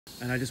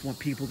And I just want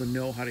people to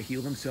know how to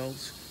heal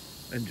themselves,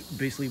 and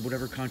basically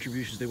whatever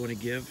contributions they want to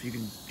give, you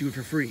can do it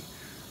for free.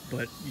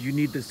 But you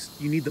need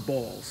the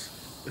balls,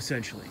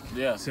 essentially.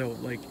 Yeah. So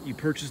like you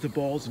purchase the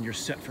balls and you're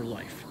set for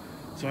life.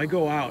 So I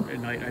go out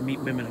and I meet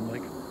women, I'm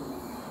like,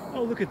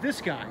 oh, look at this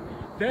guy.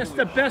 That's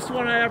the best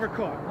one I ever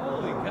caught.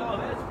 Holy cow,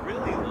 that's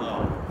really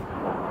low.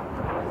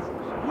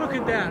 Look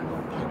at that.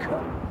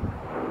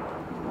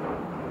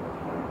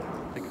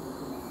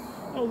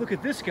 Oh, look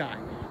at this guy.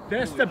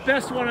 That's the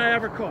best one I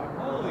ever caught.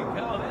 Holy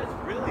cow, that's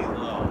really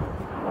low.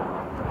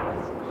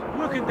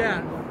 Look at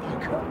that.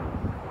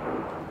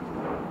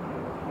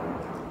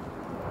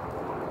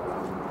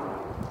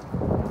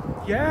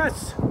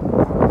 Yes.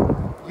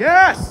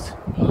 Yes.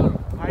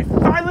 I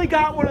finally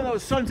got one of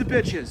those sons of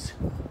bitches.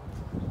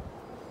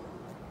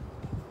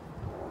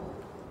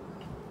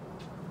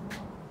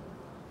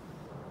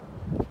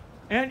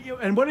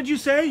 And what did you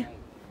say?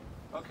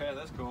 Okay,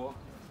 that's cool.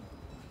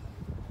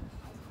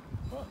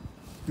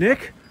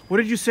 Nick, what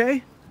did you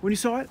say when you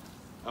saw it?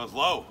 That was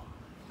low.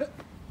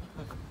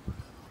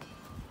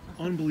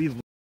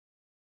 Unbelievable.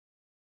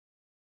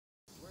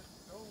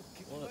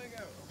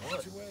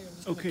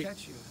 Okay,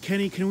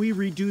 Kenny, can we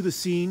redo the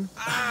scene?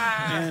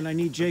 And I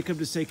need Jacob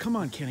to say, come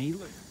on, Kenny.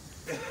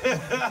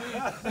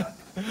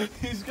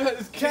 He's got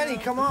his Kenny,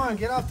 come on,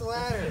 get off the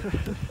ladder.